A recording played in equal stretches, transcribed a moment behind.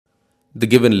The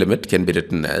given limit can be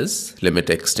written as limit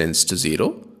x tends to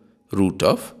 0, root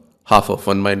of half of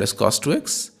 1 minus cos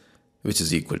 2x, which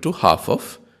is equal to half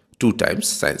of 2 times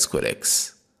sin square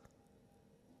x,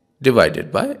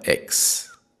 divided by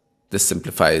x. This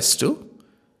simplifies to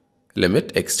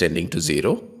limit x tending to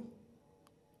 0,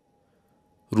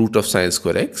 root of sin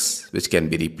square x, which can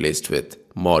be replaced with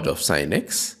mod of sin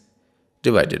x,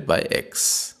 divided by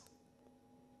x.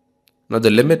 Now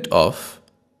the limit of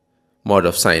mod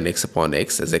of sin x upon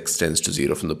x as x tends to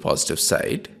 0 from the positive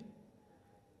side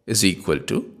is equal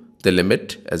to the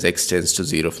limit as x tends to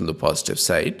 0 from the positive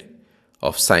side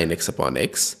of sin x upon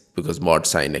x, because mod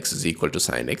sin x is equal to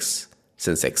sin x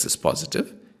since x is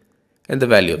positive, and the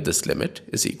value of this limit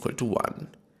is equal to 1.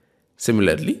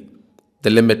 Similarly, the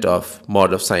limit of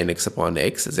mod of sin x upon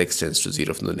x as x tends to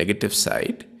 0 from the negative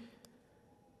side,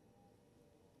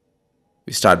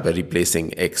 we start by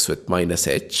replacing x with minus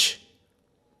h.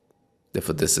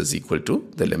 Therefore, this is equal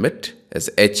to the limit as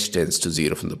h tends to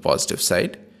 0 from the positive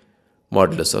side,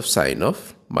 modulus of sine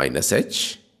of minus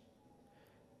h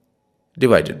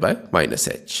divided by minus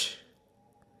h.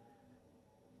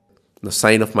 Now,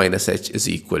 sine of minus h is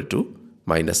equal to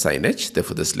minus sine h.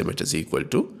 Therefore, this limit is equal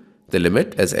to the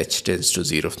limit as h tends to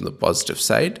 0 from the positive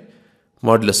side,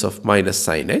 modulus of minus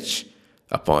sine h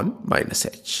upon minus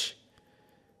h.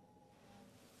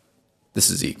 This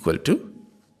is equal to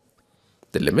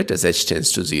the limit as h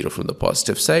tends to 0 from the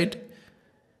positive side,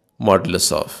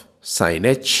 modulus of sine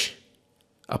h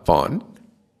upon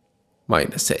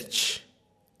minus h.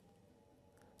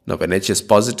 Now when h is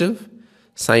positive,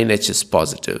 sine h is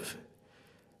positive,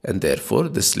 and therefore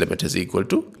this limit is equal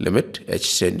to limit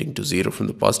h tending to 0 from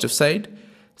the positive side,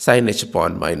 sine h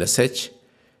upon minus h,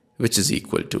 which is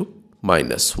equal to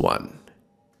minus 1.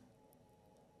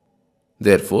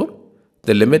 Therefore,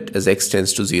 the limit as x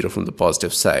tends to 0 from the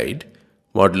positive side,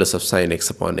 modulus of sine x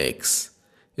upon x,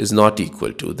 is not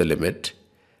equal to the limit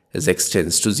as x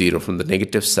tends to 0 from the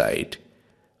negative side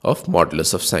of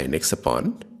modulus of sine x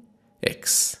upon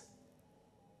x.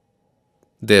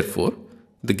 Therefore,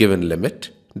 the given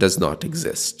limit does not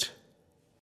exist.